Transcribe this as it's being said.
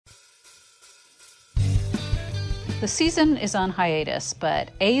The season is on hiatus,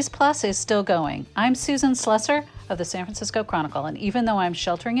 but A's Plus is still going. I'm Susan Slesser of the San Francisco Chronicle, and even though I'm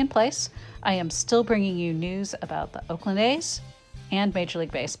sheltering in place, I am still bringing you news about the Oakland A's and Major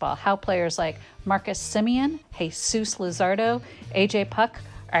League Baseball, how players like Marcus Semien, Jesus Luzardo, AJ Puck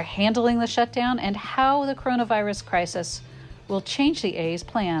are handling the shutdown, and how the coronavirus crisis will change the A's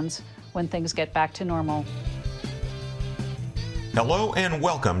plans when things get back to normal. Hello and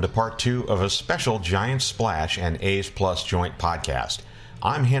welcome to part 2 of a special Giants Splash and A's Plus joint podcast.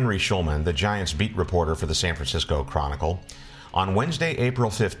 I'm Henry Schulman, the Giants beat reporter for the San Francisco Chronicle. On Wednesday, April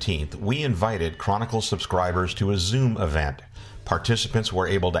 15th, we invited Chronicle subscribers to a Zoom event. Participants were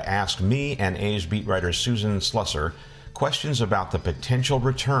able to ask me and A's beat writer Susan Slesser questions about the potential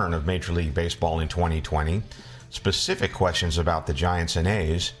return of Major League Baseball in 2020, specific questions about the Giants and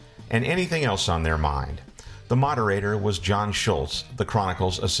A's, and anything else on their mind. The moderator was John Schultz, the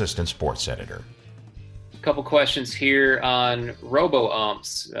Chronicle's assistant sports editor. A couple questions here on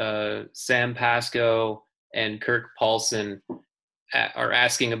robo-umps. Sam Pasco and Kirk Paulson are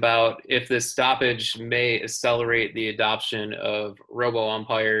asking about if this stoppage may accelerate the adoption of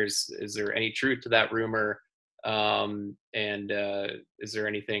robo-umpires. Is there any truth to that rumor? And is there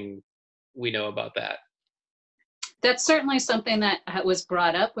anything we know about that? That's certainly something that was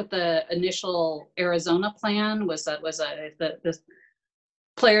brought up with the initial Arizona plan, was that the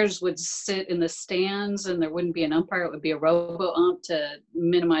players would sit in the stands and there wouldn't be an umpire. It would be a robo-ump to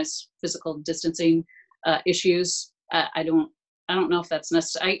minimize physical distancing issues. I don't know if that's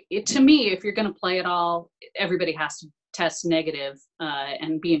necessary. To me, if you're going to play at all, everybody has to test negative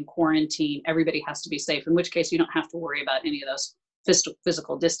and be in quarantine. Everybody has to be safe, in which case you don't have to worry about any of those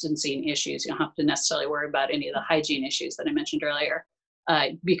physical distancing issues. You don't have to necessarily worry about any of the hygiene issues that I mentioned earlier,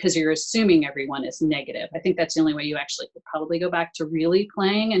 because you're assuming everyone is negative. I think that's the only way you actually could probably go back to really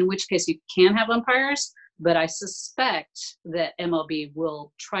playing, in which case you can have umpires, but I suspect that MLB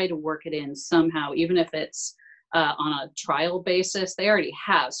will try to work it in somehow, even if it's on a trial basis. They already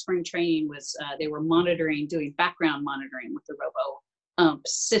have. Spring training was, they were doing background monitoring with the robo-ump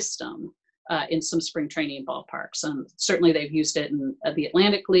system in some spring training ballparks. Certainly they've used it in the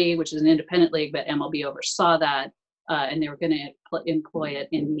Atlantic League, which is an independent league, but MLB oversaw that, and they were going to employ it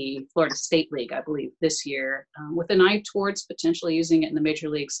in the Florida State League, I believe, this year, with an eye towards potentially using it in the major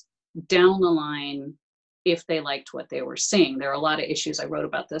leagues down the line if they liked what they were seeing. There are a lot of issues. I wrote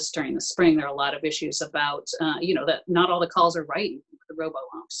about this during the spring. There are a lot of issues about, that not all the calls are right for the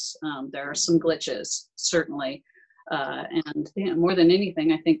robo-umps. There are some glitches, certainly. More than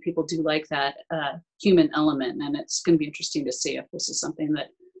anything, I think people do like that human element, and it's going to be interesting to see if this is something that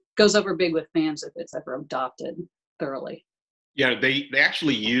goes over big with fans, if it's ever adopted thoroughly. Yeah, they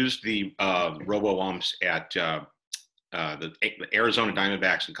actually used the robo-umps at the Arizona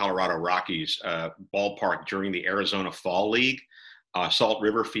Diamondbacks and Colorado Rockies ballpark during the Arizona Fall League, Salt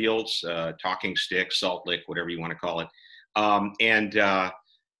River Fields, Talking Stick, Salt Lick, whatever you want to call it. And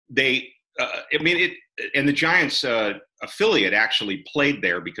the Giants affiliate actually played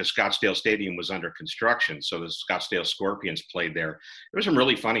there because Scottsdale Stadium was under construction. So the Scottsdale Scorpions played there. There was some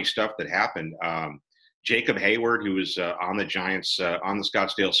really funny stuff that happened. Jacob Hayward, who was on the Giants, on the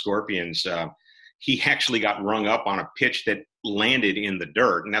Scottsdale Scorpions, he actually got rung up on a pitch that landed in the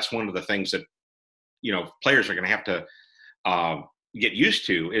dirt. And that's one of the things that, players are going to have to get used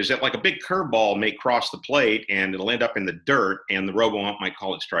to, is that like a big curveball may cross the plate and it'll end up in the dirt, and the robo-ump might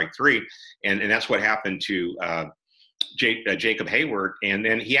call it strike 3. And that's what happened to Jacob Hayward. And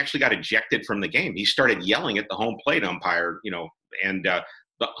then he actually got ejected from the game. He started yelling at the home plate umpire, and the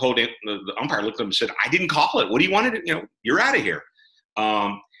umpire looked at him and said, "I didn't call it. What do you want to do? You're out of here."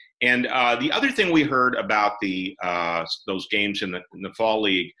 And the other thing we heard about those games in the fall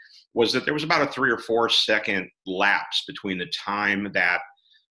league was that there was about a 3 or 4 second lapse between the time that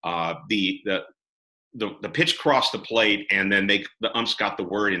the pitch crossed the plate and then the umps got the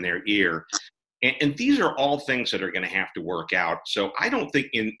word in their ear. And these are all things that are going to have to work out. So I don't think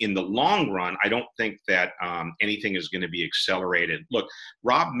in the long run, I don't think that anything is going to be accelerated. Look,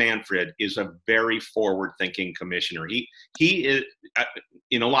 Rob Manfred is a very forward-thinking commissioner. He is,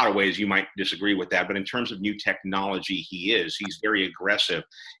 in a lot of ways, you might disagree with that, but in terms of new technology, he's very aggressive.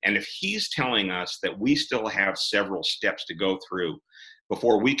 And if he's telling us that we still have several steps to go through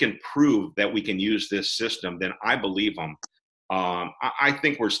before we can prove that we can use this system, then I believe him. I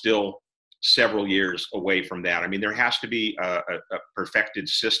think we're still several years away from that. I mean, there has to be a perfected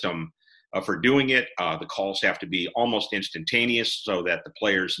system for doing it. The calls have to be almost instantaneous so that the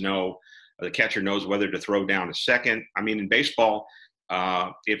players know, the catcher knows whether to throw down to second. I mean, in baseball,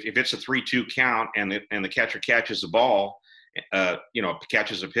 if it's a 3-2 count and the catcher catches the ball,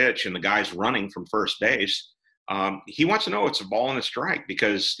 catches a pitch and the guy's running from first base, He wants to know it's a ball and a strike,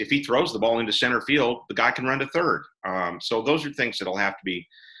 because if he throws the ball into center field, the guy can run to third. So those are things that'll have to be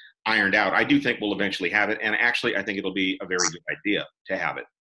ironed out. I do think we'll eventually have it, and actually I think it'll be a very good idea to have it.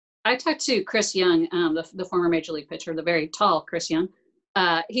 I talked to Chris Young, the former Major League pitcher, the very tall Chris Young.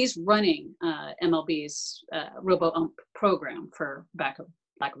 He's running MLB's robo-ump program, for lack of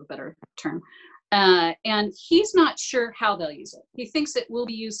a better term. And he's not sure how they'll use it. He thinks it will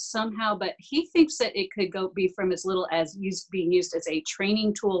be used somehow, but he thinks that it could be from as little as being used as a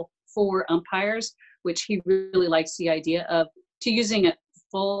training tool for umpires, which he really likes the idea of, to using it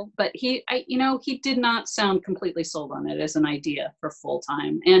full. But he did not sound completely sold on it as an idea for full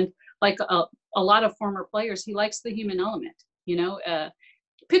time. And like a lot of former players, he likes the human element.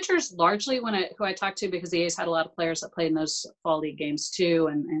 Pitchers largely, who I talked to, because the A's had a lot of players that played in those fall league games too,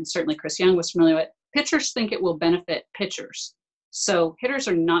 and certainly Chris Young was familiar with it. Pitchers think it will benefit pitchers, so hitters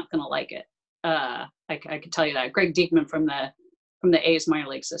are not going to like it. I can tell you that. Greg Diekman from the A's minor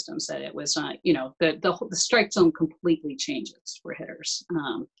league system said it was not. The strike zone completely changes for hitters,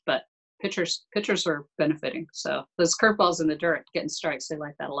 but pitchers are benefiting. So those curveballs in the dirt getting strikes, they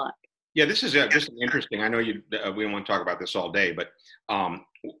like that a lot. Yeah, this is just interesting. I know we don't want to talk about this all day, but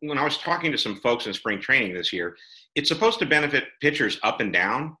when I was talking to some folks in spring training this year, it's supposed to benefit pitchers up and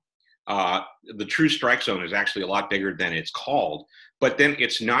down. The true strike zone is actually a lot bigger than it's called, but then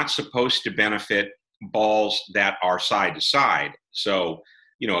it's not supposed to benefit balls that are side to side. So,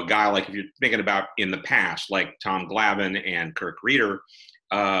 a guy like, if you're thinking about in the past, like Tom Glavine and Kirk Reeder,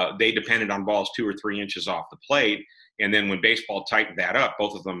 they depended on balls 2 or 3 inches off the plate. And then when baseball tightened that up,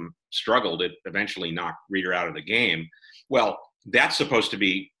 both of them struggled. It eventually knocked Reeder out of the game. Well, that's supposed to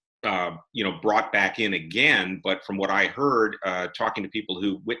be, brought back in again. But from what I heard, talking to people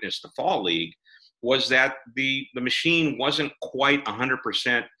who witnessed the fall league, was that the machine wasn't quite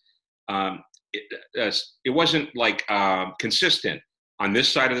 100%. It wasn't like consistent on this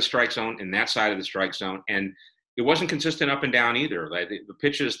side of the strike zone and that side of the strike zone. And it wasn't consistent up and down either. Like the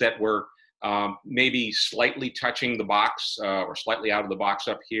pitches that were maybe slightly touching the box or slightly out of the box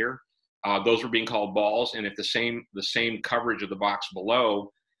up here, those were being called balls. And if the same coverage of the box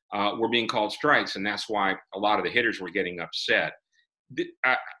below were being called strikes, and that's why a lot of the hitters were getting upset.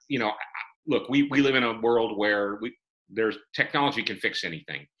 Look, we live in a world where there's technology can fix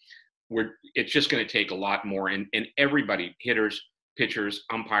anything. It's just going to take a lot more, and everybody, hitters, pitchers,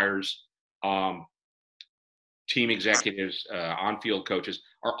 umpires, team executives, on-field coaches,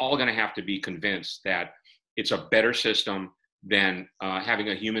 are all going to have to be convinced that it's a better system than having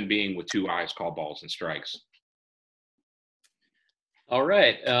a human being with 2 eyes call balls and strikes. All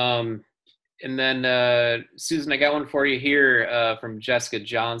right. And then, Susan, I got one for you here from Jessica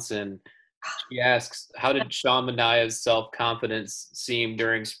Johnson. She asks, how did Sean Manaea's self-confidence seem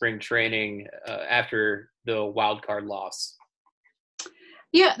during spring training after the wild card loss?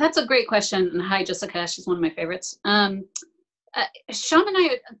 Yeah, that's a great question. And hi, Jessica. She's one of my favorites. Sean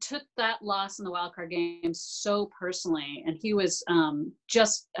Manaea took that loss in the wild card game so personally, and he was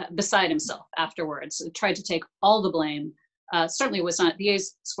just beside himself afterwards. Tried to take all the blame. Certainly was not. The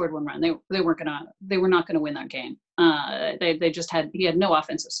A's scored 1 run. They were not going to win that game. He had no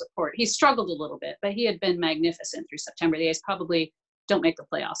offensive support. He struggled a little bit, but he had been magnificent through September. The A's probably don't make the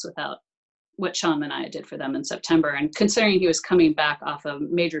playoffs without what Sean Manaea did for them in September. And considering he was coming back off a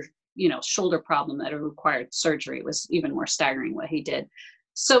major, shoulder problem that required surgery, it was even more staggering what he did.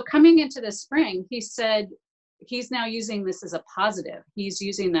 So coming into the spring, he said he's now using this as a positive. He's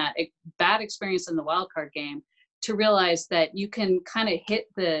using that bad experience in the wild card game to realize that you can kind of hit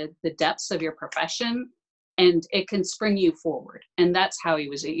the depths of your profession and it can spring you forward. And that's how he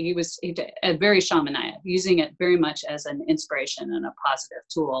was a very Sean Manaea, using it very much as an inspiration and a positive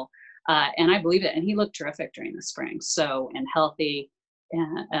tool. And I believe it. And he looked terrific during the spring. And healthy.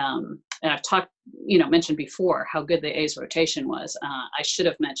 And I've mentioned before how good the A's rotation was. I should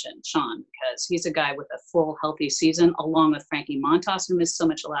have mentioned Sean, because he's a guy with a full healthy season, along with Frankie Montas, who missed so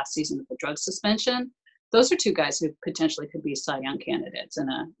much of last season with the drug suspension. Those are 2 guys who potentially could be Cy Young candidates in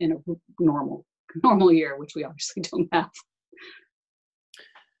a normal year, which we obviously don't have.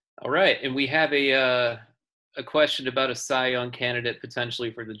 All right. And we have a question about a Cy Young candidate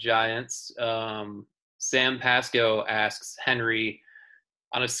potentially for the Giants. Sam Pasco asks Henry,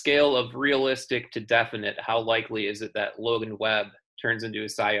 on a scale of realistic to definite, how likely is it that Logan Webb turns into a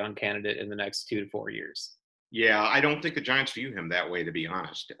Cy Young candidate in the next 2 to 4 years? Yeah, I don't think the Giants view him that way, to be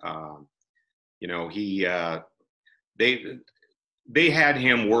honest. They had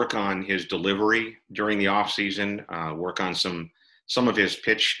him work on his delivery during the offseason, work on some of his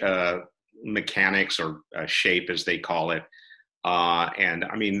pitch mechanics or shape, as they call it. And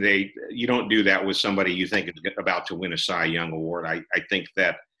I mean, you don't do that with somebody you think is about to win a Cy Young award. I think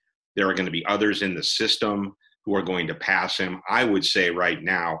that there are going to be others in the system who are going to pass him. I would say right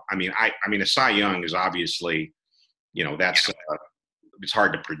now, I mean, a Cy Young is obviously, that's it's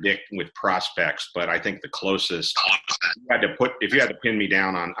hard to predict with prospects, but I think the closest, if you had to pin me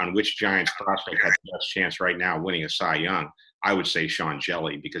down on which Giants prospect has the best chance right now winning a Cy Young, I would say Sean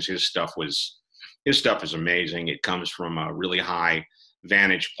Jelly, because his stuff is amazing. It comes from a really high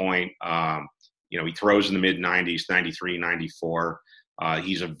vantage point. He throws in the mid 90s, 93, 94.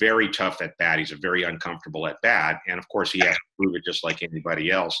 He's a very tough at bat. He's a very uncomfortable at bat. And of course, he has to prove it just like anybody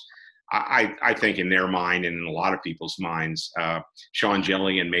else. I think in their mind and in a lot of people's minds, Sean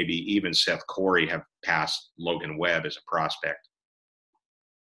Jelly and maybe even Seth Corey have passed Logan Webb as a prospect.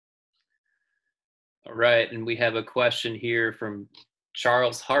 All right. And we have a question here from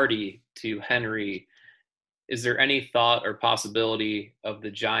Charles Hardy to Henry. Is there any thought or possibility of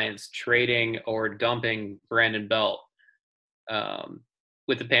the Giants trading or dumping Brandon Belt?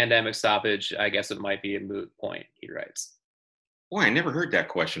 With the pandemic stoppage, I guess it might be a moot point, he writes. Boy, I never heard that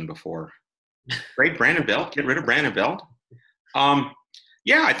question before. Trade Brandon Belt? Get rid of Brandon Belt?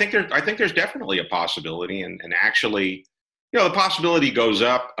 Yeah, I think there's definitely a possibility, and actually, the possibility goes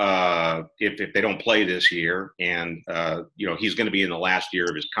up if they don't play this year, and he's going to be in the last year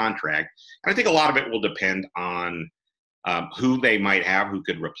of his contract. And I think a lot of it will depend on who they might have who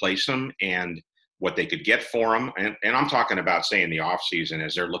could replace him and what they could get for him. And I'm talking about, say, in the offseason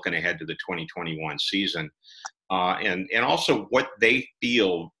as they're looking ahead to the 2021 season. And also what the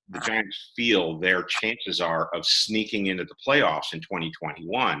Giants feel their chances are of sneaking into the playoffs in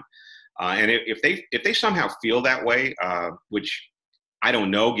 2021. And if they somehow feel that way, which I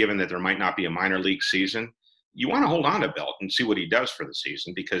don't know, given that there might not be a minor league season, you want to hold on to Belt and see what he does for the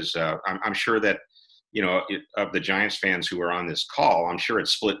season, because I'm sure that, of the Giants fans who are on this call, I'm sure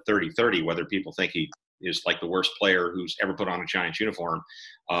it's split 30-30, whether people think he is like the worst player who's ever put on a Giants uniform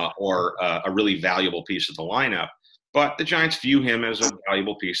or a really valuable piece of the lineup. But the Giants view him as a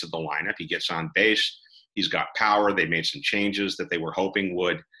valuable piece of the lineup. He gets on base. He's got power. They made some changes that they were hoping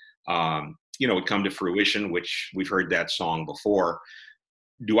would come to fruition, which we've heard that song before.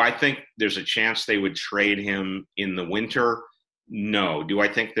 Do I think there's a chance they would trade him in the winter? No. Do I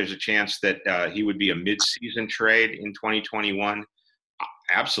think there's a chance that he would be a mid-season trade in 2021?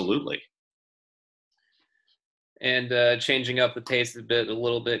 Absolutely. And changing up the pace a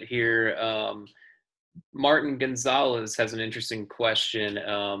little bit here, Martin Gonzalez has an interesting question.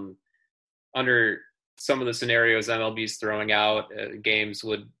 Under some of the scenarios MLB's throwing out, games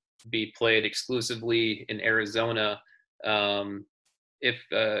would be played exclusively in Arizona. If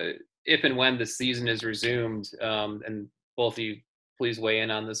and when the season is resumed, and both of you please weigh in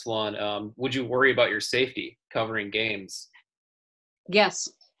on this one, would you worry about your safety covering games? Yes.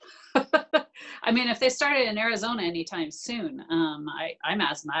 I mean, if they started in Arizona anytime soon, I'm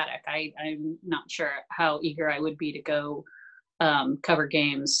asthmatic. I'm not sure how eager I would be to go cover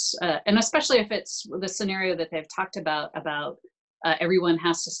games. And especially if it's the scenario that they've talked about everyone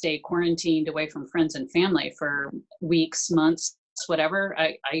has to stay quarantined away from friends and family for weeks, months, whatever.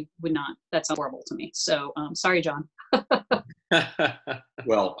 I would not. That's horrible to me. So sorry, John.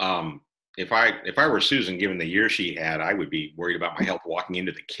 Well, if I were Susan, given the year she had, I would be worried about my health walking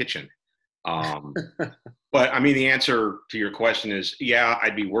into the kitchen. But I mean, the answer to your question is, yeah,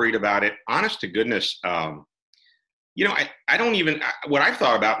 I'd be worried about it. Honest to goodness, I don't even, what I've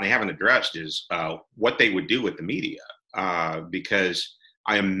thought about and they haven't addressed is what they would do with the media, because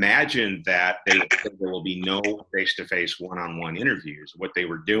I imagine that there will be no face-to-face one-on-one interviews. What they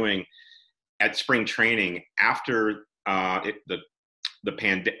were doing at spring training after after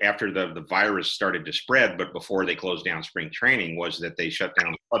the virus started to spread, but before they closed down spring training, was that they shut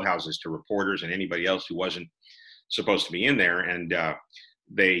down clubhouses to reporters and anybody else who wasn't supposed to be in there. And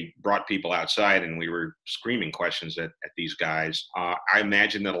they brought people outside and we were screaming questions at these guys. I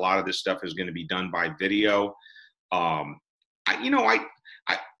imagine that a lot of this stuff is going to be done by video. I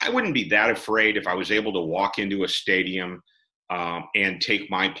wouldn't be that afraid if I was able to walk into a stadium and take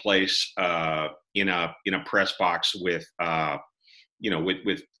my place in a press box with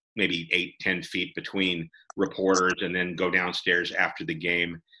maybe 8-10 feet between reporters, and then go downstairs after the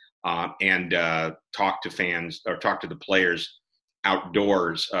game and talk to fans or talk to the players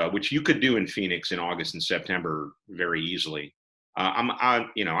outdoors, which you could do in Phoenix in August and September very easily.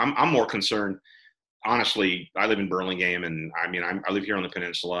 I'm more concerned. Honestly, I live in Burlingame, and I live here on the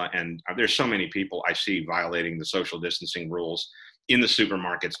peninsula, and there's so many people I see violating the social distancing rules in the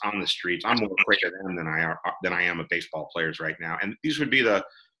supermarkets, on the streets. I'm more afraid of them than I am of baseball players right now. And these would be the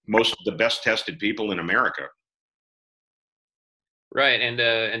best tested people in America. Right,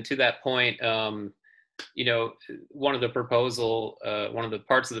 and to that point, one of the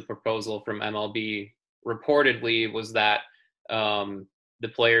parts of the proposal from MLB reportedly was that the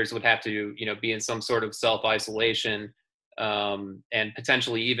players would have to, be in some sort of self-isolation, and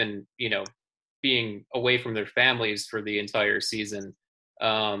potentially even, being away from their families for the entire season.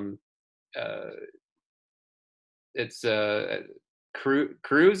 Um, uh, it's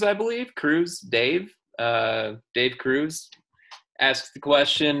Cruz, I believe. Dave Cruz asked the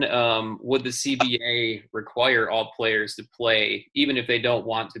question, would the CBA require all players to play even if they don't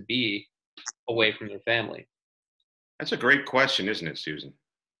want to be away from their family? That's a great question, isn't it, Susan?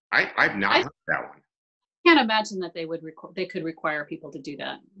 I've not heard that one. Can't imagine that they could require people to do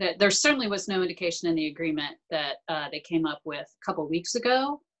that. There certainly was no indication in the agreement that they came up with a couple weeks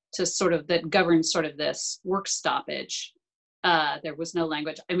ago that governs sort of this work stoppage. There was no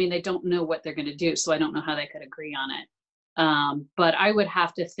language. I mean, they don't know what they're going to do, so I don't know how they could agree on it. But I would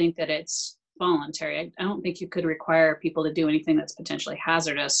have to think that it's voluntary. I don't think you could require people to do anything that's potentially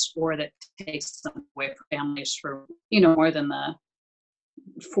hazardous or that takes them away from families for more than the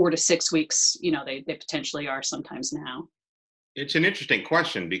 4 to 6 weeks they potentially are sometimes now. It's an interesting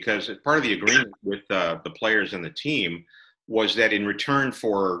question because part of the agreement with the players and the team was that in return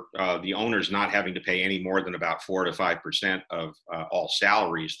for the owners not having to pay any more than about 4 to 5% of all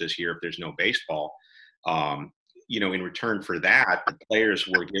salaries this year if there's no baseball, in return for that, the players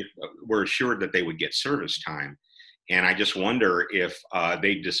were assured that they would get service time. And I just wonder if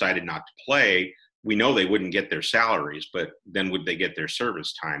they decided not to play, we know they wouldn't get their salaries, but then would they get their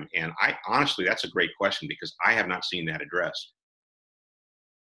service time? And honestly, that's a great question because I have not seen that addressed.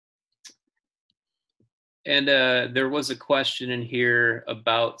 And there was a question in here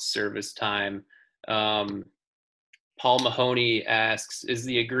about service time. Paul Mahoney asks, is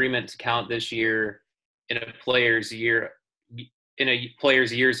the agreement to count this year in a player's years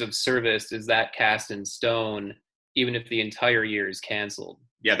of service, is that cast in stone, even if the entire year is canceled?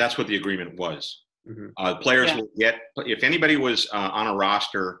 Yeah, that's what the agreement was. Mm-hmm. Players will get, if anybody was on a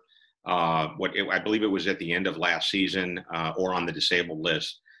roster, I believe it was at the end of last season or on the disabled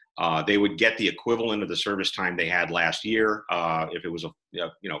list, they would get the equivalent of the service time they had last year. If it was a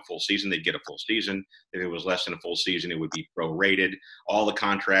full season, they'd get a full season. If it was less than a full season, it would be prorated. All the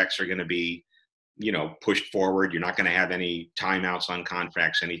contracts are going to be, pushed forward. You're not going to have any timeouts on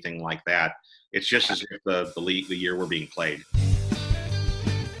contracts, anything like that. It's just as if the year were being played.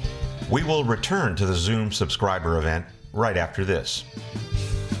 We will return to the Zoom subscriber event right after this.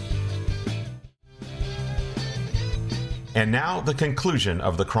 And now the conclusion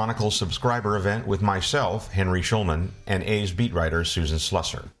of the Chronicle subscriber event with myself, Henry Schulman, and A's beat writer Susan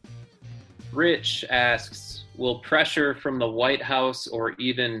Slusser. Rich asks, will pressure from the White House or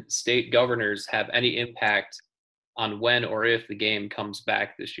even state governors have any impact on when or if the game comes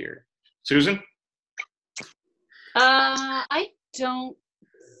back this year? Susan? I don't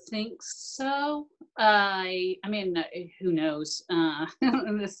think so. I mean, who knows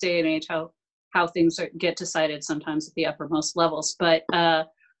in this day and age how things get decided sometimes at the uppermost levels. But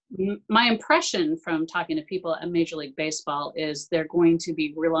my impression from talking to people at Major League Baseball is they're going to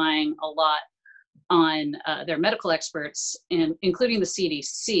be relying a lot on their medical experts, and including the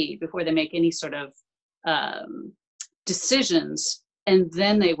CDC, before they make any sort of decisions. And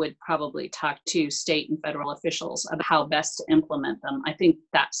then they would probably talk to state and federal officials about how best to implement them. I think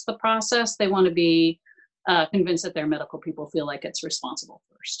that's the process. They want to be convinced that their medical people feel like it's responsible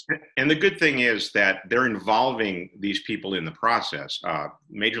first. And the good thing is that they're involving these people in the process.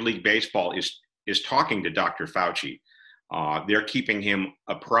 Major League Baseball is talking to Dr. Fauci. They're keeping him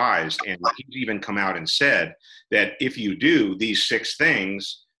apprised, and he's even come out and said that if you do these 6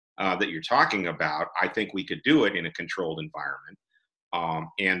 things that you're talking about, I think we could do it in a controlled environment.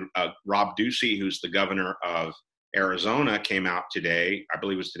 And Rob Ducey, who's the governor of Arizona, came out today, I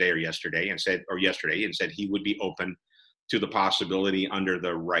believe it was today or yesterday, and said he would be open to the possibility under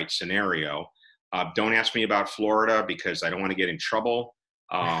the right scenario. Don't ask me about Florida because I don't want to get in trouble.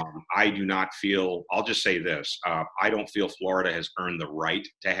 I do not feel, I'll just say this, I don't feel Florida has earned the right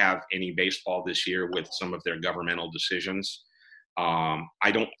to have any baseball this year with some of their governmental decisions.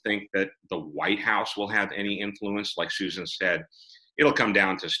 I don't think that the White House will have any influence. Like Susan said, it'll come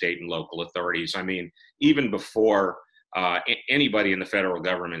down to state and local authorities. I mean, even before anybody in the federal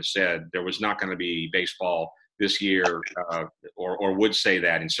government said there was not going to be baseball this year, or would say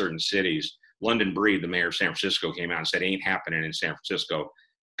that in certain cities, London Breed, the mayor of San Francisco, came out and said it ain't happening in San Francisco.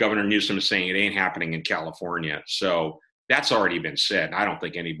 Governor Newsom is saying it ain't happening in California. So that's already been said. I don't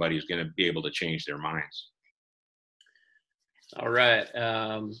think anybody's going to be able to change their minds. All right.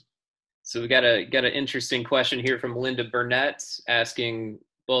 So we got an interesting question here from Linda Burnett asking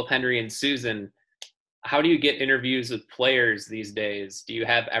both Henry and Susan, how do you get interviews with players these days? Do you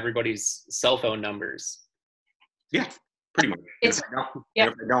have everybody's cell phone numbers? Yeah, pretty much. Yeah,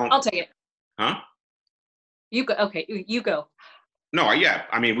 I'll take it. Huh? You go. Okay, you go. No, yeah.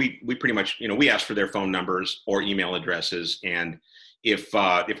 I mean, we pretty much, we ask for their phone numbers or email addresses, and if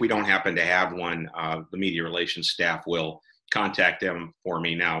we don't happen to have one, the media relations staff will contact them for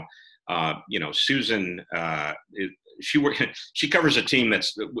me. Now, Susan, she covers a team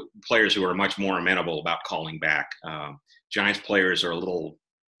that's players who are much more amenable about calling back. Giants players are a little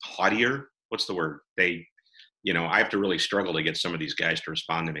haughtier. What's the word? I have to really struggle to get some of these guys to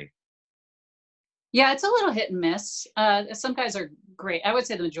respond to me. Yeah, it's a little hit and miss. Some guys are great. I would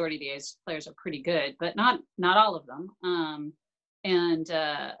say the majority of the A's players are pretty good, but not all of them. And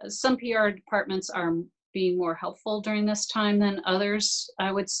some PR departments are being more helpful during this time than others,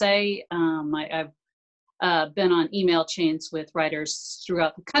 I would say. I've been on email chains with writers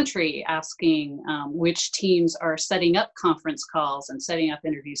throughout the country asking which teams are setting up conference calls and setting up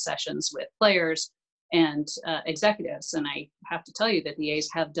interview sessions with players and executives. And I have to tell you that the A's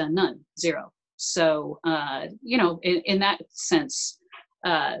have done none, zero. So, in that sense,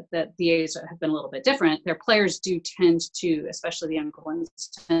 that the A's have been a little bit different. Their players do tend to, especially the younger ones,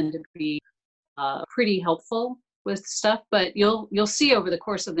 tend to be pretty helpful with stuff. But you'll see over the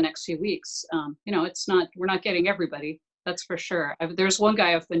course of the next few weeks, we're not getting everybody. That's for sure. There's one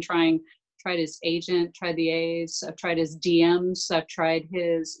guy I've been tried his agent, tried the A's, I've tried his DMs, I've tried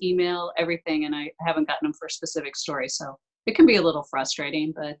his email, everything, and I haven't gotten him for a specific story. So it can be a little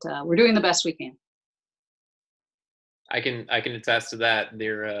frustrating, but we're doing the best we can. I can attest to that.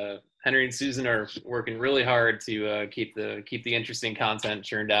 They're Henry and Susan are working really hard to keep the interesting content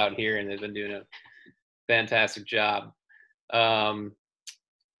churned out here, and they've been doing a fantastic job. Question,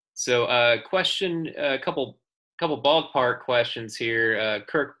 a couple ballpark questions here.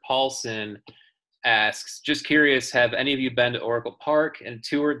 Kirk Paulson asks, just curious, have any of you been to Oracle Park and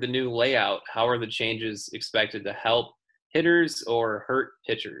toured the new layout? How are the changes expected to help hitters or hurt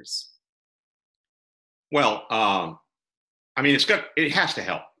pitchers? Well, it has to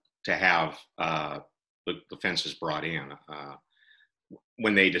help to have the fences brought in.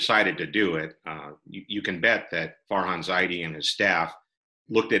 When they decided to do it, you can bet that Farhan Zaidi and his staff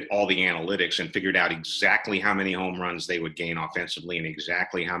looked at all the analytics and figured out exactly how many home runs they would gain offensively and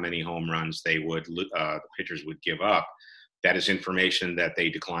exactly how many home runs the pitchers would give up. That is information that they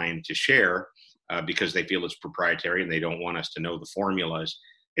declined to share because they feel it's proprietary and they don't want us to know the formulas.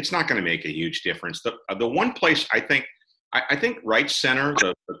 It's not going to make a huge difference. The one place I think right center,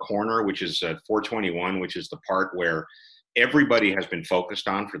 the corner, which is 421, which is the part where everybody has been focused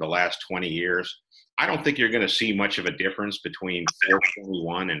on for the last 20 years. I don't think you're going to see much of a difference between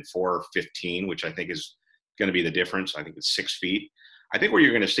 421 and 415, which I think is going to be the difference. I think it's 6 feet. I think where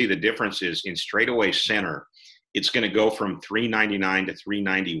you're going to see the difference is in straightaway center. It's going to go from 399 to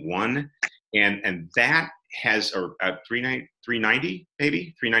 391, and that has 390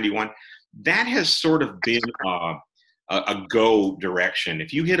 maybe 391. That has sort of been a go direction.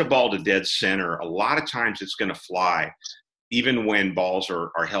 If you hit a ball to dead center, a lot of times it's going to fly, even when balls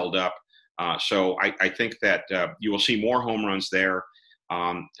are held up. So I think that you will see more home runs there.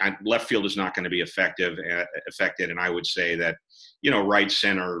 Left field is not going to be affected, and I would say that right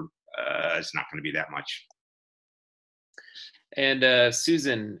center is not going to be that much. And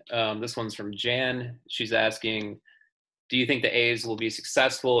Susan, this one's from Jan. She's asking, do you think the A's will be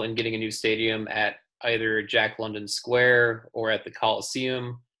successful in getting a new stadium at either Jack London Square or at the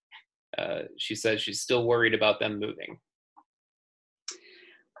Coliseum? She says she's still worried about them moving.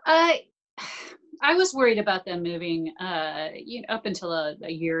 I was worried about them moving up until a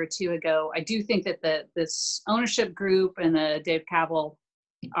year or two ago. I do think that this ownership group and the Dave Kaval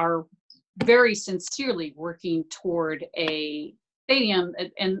are very sincerely working toward a stadium,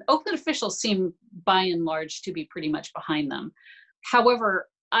 and Oakland officials seem by and large to be pretty much behind them. However,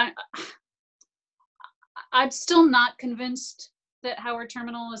 I'm still not convinced that Howard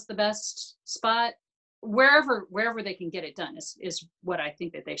Terminal is the best spot. Wherever they can get it done is what I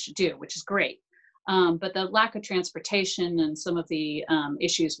think that they should do, which is great. But the lack of transportation and some of the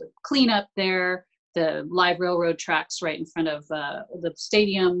issues with cleanup there, the live railroad tracks right in front of the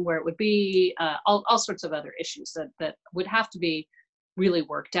stadium where it would be, all sorts of other issues that would have to be really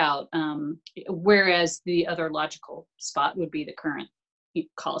worked out. Whereas the other logical spot would be the current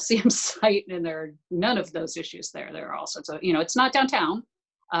Coliseum site, and there are none of those issues there. There are all sorts of, it's not downtown.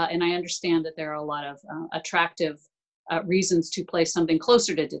 And I understand that there are a lot of attractive reasons to place something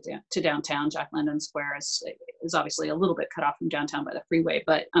closer to downtown. Jack London Square is obviously a little bit cut off from downtown by the freeway,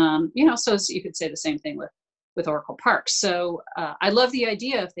 but so you could say the same thing with Oracle Park. So I love the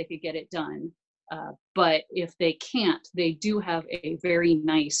idea if they could get it done, but if they can't, they do have a very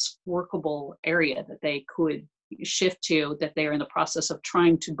nice workable area that they could shift to, that they are in the process of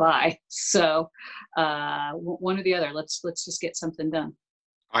trying to buy. So one or the other. Let's just get something done.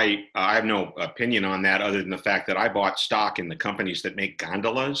 I have no opinion on that other than the fact that I bought stock in the companies that make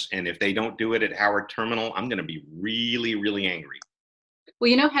gondolas, and if they don't do it at Howard Terminal, I'm going to be really, really angry.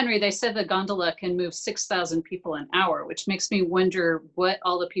 Well, Henry, they said the gondola can move 6,000 people an hour, which makes me wonder what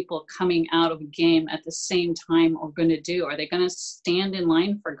all the people coming out of a game at the same time are going to do. Are they going to stand in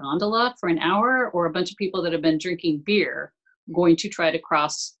line for gondola for an hour, or a bunch of people that have been drinking beer going to try to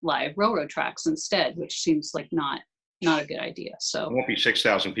cross live railroad tracks instead, which seems like not a good idea. So it won't be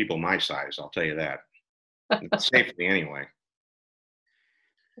 6,000 people my size, I'll tell you that. Safely anyway.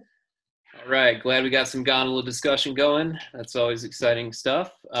 All right, glad we got some gondola discussion going. That's always exciting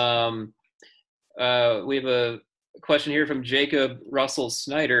stuff. We have a question here from Jacob Russell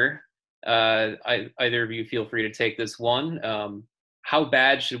Snyder. Either of you feel free to take this one. How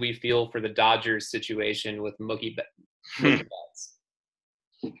bad should we feel for the Dodgers situation with Mookie Betts?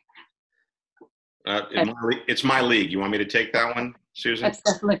 It's my league. You want me to take that one, Susan? That's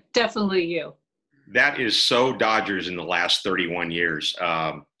definitely you. That is so Dodgers in the last 31 years.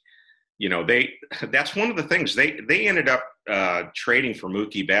 That's one of the things they ended up trading for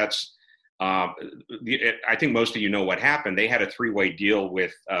Mookie Betts. I think most of you know what happened. They had a 3-way deal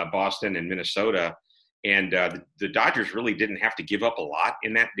with Boston and Minnesota, and the Dodgers really didn't have to give up a lot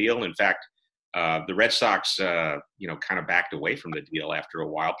in that deal. In fact, the Red Sox, kind of backed away from the deal after a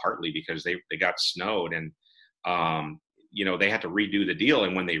while, partly because they got snowed, and they had to redo the deal.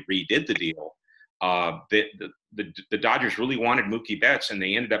 And when they redid the deal, the Dodgers really wanted Mookie Betts, and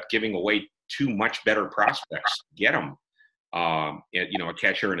they ended up giving away 2 much better prospects to get him. A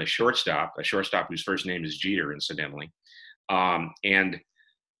catcher and a shortstop whose first name is Jeter, incidentally. And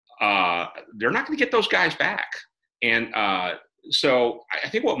they're not going to get those guys back. And so I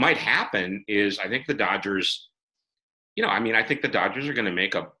think what might happen is I think the Dodgers are going to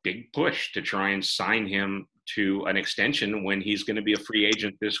make a big push to try and sign him to an extension when he's going to be a free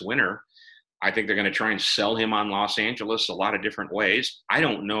agent this winter. I think they're going to try and sell him on Los Angeles a lot of different ways. I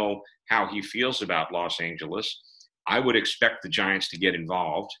don't know how he feels about Los Angeles. I would expect the Giants to get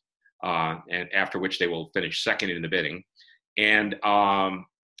involved, and after which they will finish second in the bidding. And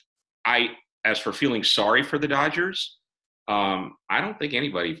as for feeling sorry for the Dodgers, I don't think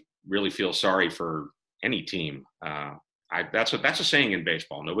anybody really feels sorry for any team. That's a saying in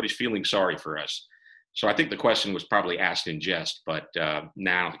baseball. Nobody's feeling sorry for us. So I think the question was probably asked in jest, but I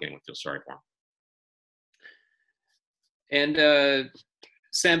don't think anyone feels sorry for him. And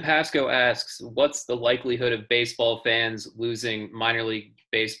Sam Pasco asks, what's the likelihood of baseball fans losing minor league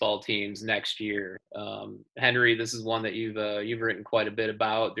baseball teams next year? Henry, this is one that you've written quite a bit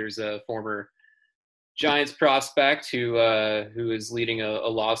about. There's a former Giants prospect who is leading a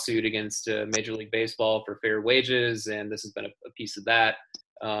lawsuit against Major League Baseball for fair wages, and this has been a piece of that.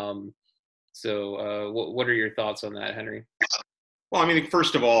 So what are your thoughts on that, Henry? Well,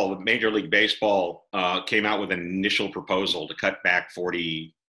 first of all, Major League Baseball came out with an initial proposal to cut back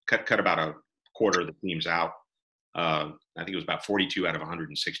cut about a quarter of the teams out. I think it was about 42 out of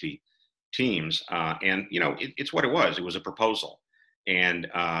 160 teams. And, it's what it was. It was a proposal. And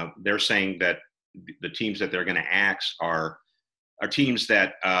they're saying that the teams that they're going to axe are teams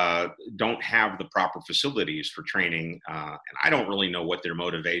that don't have the proper facilities for training. And I don't really know what their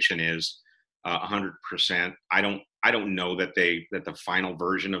motivation is 100%. I don't know that the final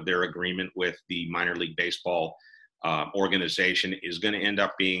version of their agreement with the minor league baseball organization is going to end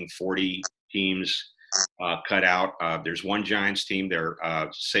up being 40 teams cut out. There's one Giants team, their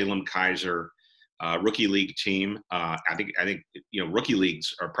Salem Kaiser rookie league team. I think rookie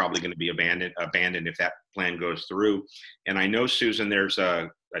leagues are probably going to be abandoned if that plan goes through. And I know, Susan, there's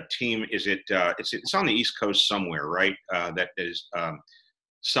a team. It's on the East Coast somewhere, right? That is.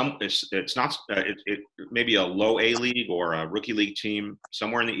 It's not it maybe a low A league or a rookie league team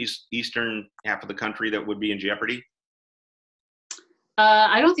somewhere in the eastern half of the country that would be in jeopardy.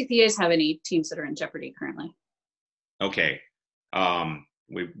 I don't think the A's have any teams that are in jeopardy currently. Okay,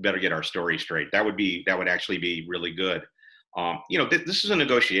 we better get our story straight. That would actually be really good. This is a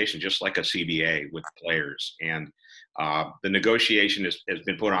negotiation just like a CBA with players, and the negotiation has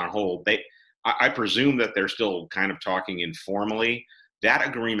been put on hold. I presume that they're still kind of talking informally. That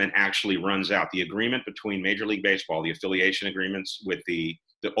agreement actually runs out. The agreement between Major League Baseball, the affiliation agreements with the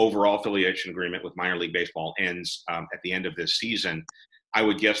the overall affiliation agreement with minor league baseball ends at the end of this season, I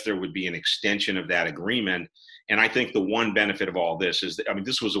would guess there would be an extension of that agreement. And I think the one benefit of all this is that, I mean,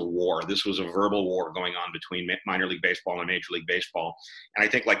 this was a war. This was a verbal war going on between minor league baseball and Major League Baseball. And I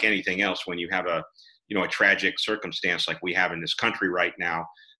think, like anything else, when you have a tragic circumstance like we have in this country right now,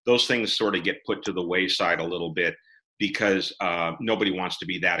 those things sort of get put to the wayside a little bit, because nobody wants to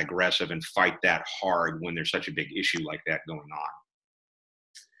be that aggressive and fight that hard when there's such a big issue like that going on.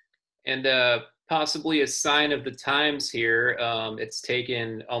 And possibly a sign of the times here, it's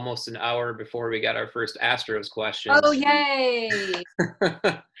taken almost an hour before we got our first Astros question. Oh, yay!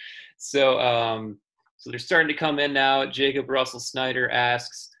 So they're starting to come in now. Jacob Russell Snyder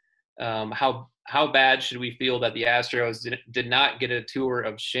asks, how bad should we feel that the Astros did not get a tour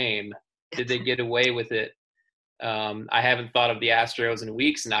of shame? Did they get away with it? I haven't thought of the Astros in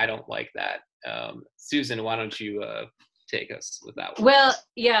weeks, and I don't like that. Susan, why don't you take us with that one? Well,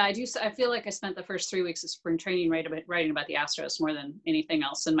 yeah, I do. I feel like I spent the first 3 weeks of spring training writing about the Astros more than anything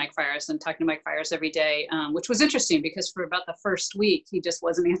else, and Mike Fiers, and talking to Mike Fiers every day, which was interesting because for about the first week, he just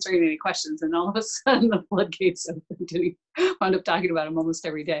wasn't answering any questions, and all of a sudden the floodgates opened, and he wound up talking about him almost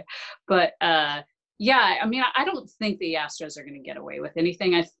every day. But yeah, I mean, I don't think the Astros are going to get away with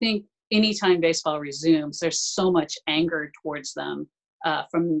anything. I think anytime baseball resumes, there's so much anger towards them.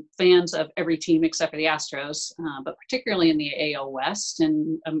 From fans of every team except for the Astros, but particularly in the AL West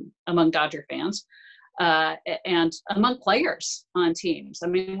and among Dodger fans, and among players on teams. I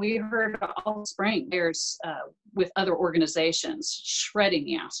mean, we heard all spring players with other organizations shredding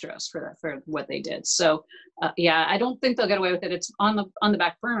the Astros for what they did. So, yeah, I don't think they'll get away with it. It's on the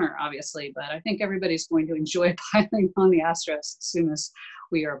back burner, obviously, but I think everybody's going to enjoy piling on the Astros as soon as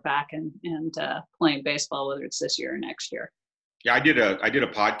we are back and playing baseball, whether it's this year or next year. Yeah, I did a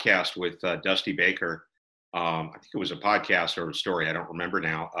podcast with Dusty Baker. I think it was a podcast or a story. I don't remember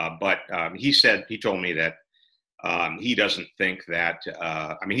now. But he told me that he doesn't think that.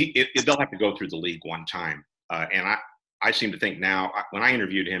 I mean, they'll have to go through the league one time. And I seem to think now. When I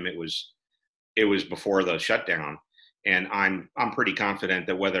interviewed him, it was before the shutdown, and I'm pretty confident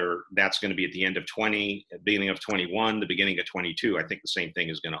that whether that's going to be at the end of 20, beginning of 21, the beginning of 22, I think the same thing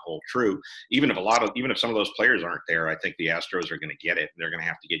is going to hold true. Even if some of those players aren't there, I think the Astros are going to get it. They're going to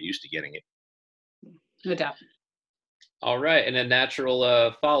have to get used to getting it. No doubt. All right, and a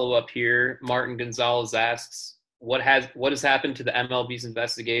natural follow-up here. Martin Gonzalez asks, what has happened to the MLB's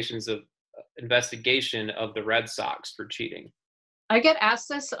investigation of the Red Sox for cheating? I get asked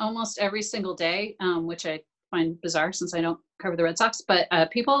this almost every single day, which I find bizarre since I don't cover the Red Sox, but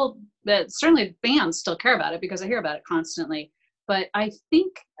people, that certainly fans still care about it because I hear about it constantly. But I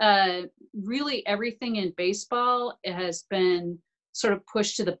think really everything in baseball has been sort of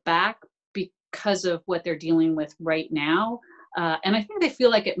pushed to the back because of what they're dealing with right now. And I think they feel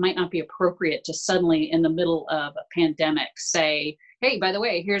like it might not be appropriate to suddenly in the middle of a pandemic say, hey, by the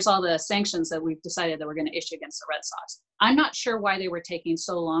way, here's all the sanctions that we've decided that we're going to issue against the Red Sox. I'm not sure why they were taking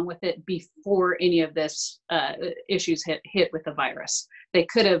so long with it before any of this issues hit with the virus.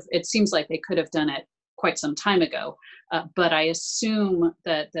 It seems like they could have done it quite some time ago, but I assume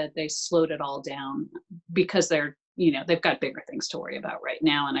that they slowed it all down because they've got bigger things to worry about right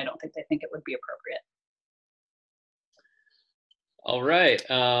now, and I don't think they think it would be appropriate. All right.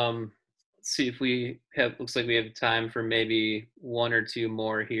 Let's see if looks like we have time for maybe one or two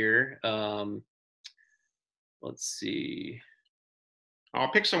more here. Let's see.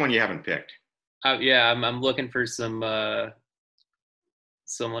 I'll pick someone you haven't picked. Yeah, I'm looking for someone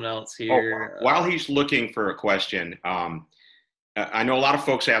else here. While he's looking for a question, I know a lot of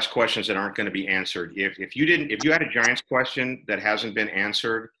folks ask questions that aren't going to be answered. If you had a Giants question that hasn't been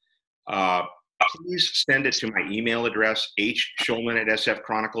answered, please send it to my email address,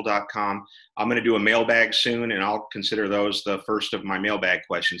 hschulman@sfchronicle.com. I'm going to do a mailbag soon, and I'll consider those the first of my mailbag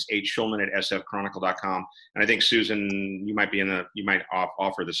questions, hschulman@sfchronicle.com. And I think, Susan, you might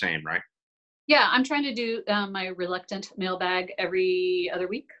offer the same, right? Yeah, I'm trying to do my reluctant mailbag every other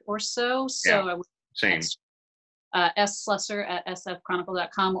week or so. So yeah, same.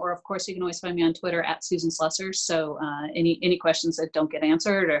 slusser@sfchronicle.com, or of course you can always find me on Twitter @SusanSlusser. So any questions that don't get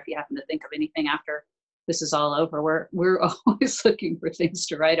answered, or if you happen to think of anything after this is all over, we're always looking for things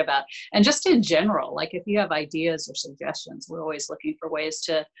to write about. And just in general, like if you have ideas or suggestions, we're always looking for ways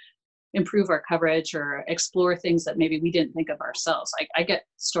to improve our coverage or explore things that maybe we didn't think of ourselves. I get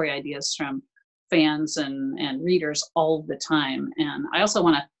story ideas from fans and readers all the time. And I also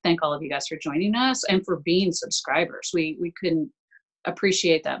want to thank all of you guys for joining us and for being subscribers. We couldn't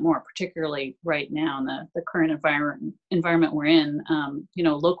appreciate that more, particularly right now in the current environment we're in.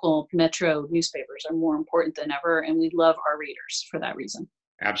 Local metro newspapers are more important than ever, and we love our readers for that reason.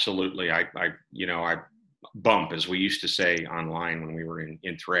 Absolutely. I bump, as we used to say online when we were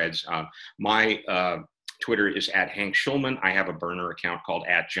in threads. My Twitter is at Hank Schulman. I have a burner account called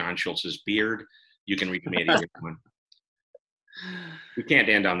at John Schultz's Beard. You can reach me at either one. We can't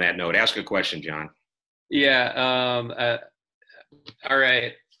end on that note. Ask a question, John. Yeah. All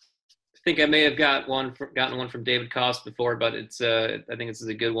right. I think I may have gotten one from David Koss before, but I think this is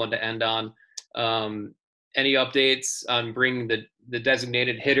a good one to end on. Any updates on bringing the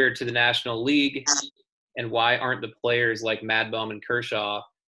designated hitter to the National League, and why aren't the players like Mad Bum and Kershaw,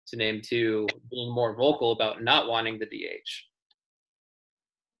 to name two, being more vocal about not wanting the DH?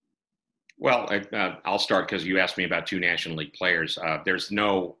 Well, I'll start because you asked me about two National League players. There's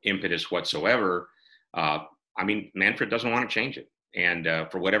no impetus whatsoever. Manfred doesn't want to change it. And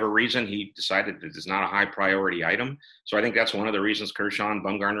for whatever reason, he decided that it's not a high priority item. So I think that's one of the reasons Kershaw and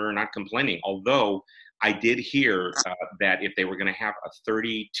Bumgarner are not complaining. Although I did hear that if they were going to have a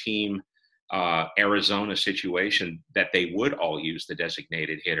 30-team Arizona situation, that they would all use the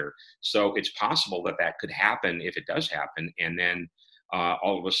designated hitter. So it's possible that could happen if it does happen. And then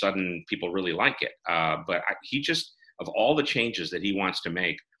all of a sudden people really like it. But he just, of all the changes that he wants to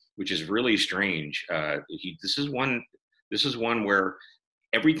make, which is really strange, this is one where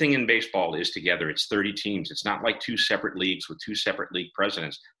everything in baseball is together. It's 30 teams. It's not like two separate leagues with two separate league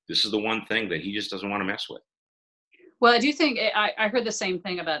presidents. This is the one thing that he just doesn't want to mess with. Well, I do think I heard the same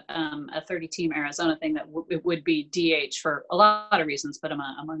thing about a 30-team Arizona thing, that it would be DH for a lot of reasons, but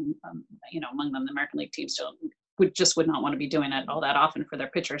among them, the American League teams would not want to be doing it all that often for their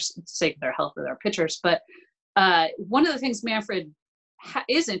pitchers' sake of their health of their pitchers. But one of the things Manfred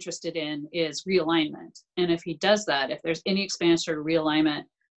is interested in is realignment, and if he does that, if there's any expansion or realignment,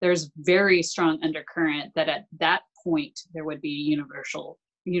 there's very strong undercurrent that at that point there would be universal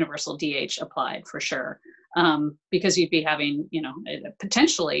DH applied for sure. Because you'd be having,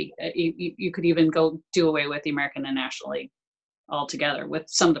 potentially, you could even go do away with the American and National League altogether with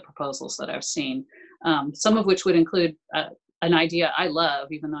some of the proposals that I've seen, some of which would include an idea I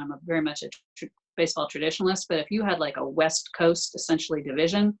love, even though I'm very much a baseball traditionalist. But if you had like a West Coast essentially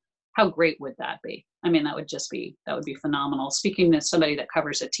division, how great would that be? I mean, that would be phenomenal. Speaking as somebody that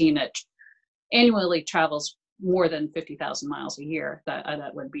covers a team that annually travels more than 50,000 miles a year,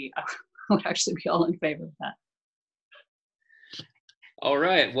 that would be. I would actually be all in favor of that. All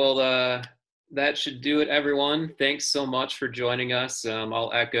right. Well, that should do it, everyone. Thanks so much for joining us.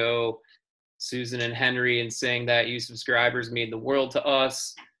 I'll echo Susan and Henry in saying that you subscribers mean the world to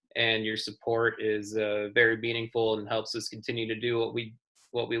us, and your support is very meaningful and helps us continue to do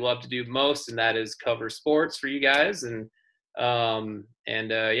what we love to do most, and that is cover sports for you guys. And we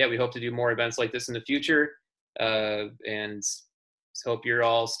hope to do more events like this in the future. And hope you're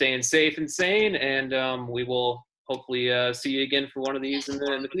all staying safe and sane, and we will hopefully see you again for one of these in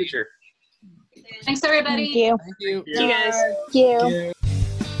the future. Thanks, everybody. Thank you. Thank you. Thank you guys. Thank you.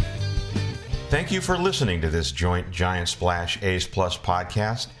 Thank you for listening to this joint Giant Splash A's Plus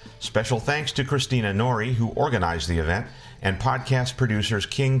podcast. Special thanks to Christina Nori, who organized the event, and podcast producers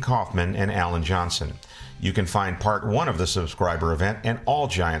King Kaufman and Alan Johnson. You can find part 1 of the subscriber event and all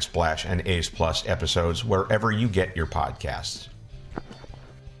Giant Splash and A's Plus episodes wherever you get your podcasts.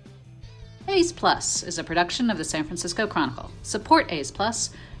 A's Plus is a production of the San Francisco Chronicle. Support A's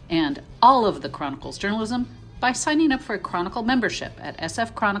Plus and all of the Chronicle's journalism by signing up for a Chronicle membership at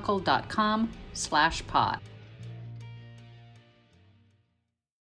sfchronicle.com/pod.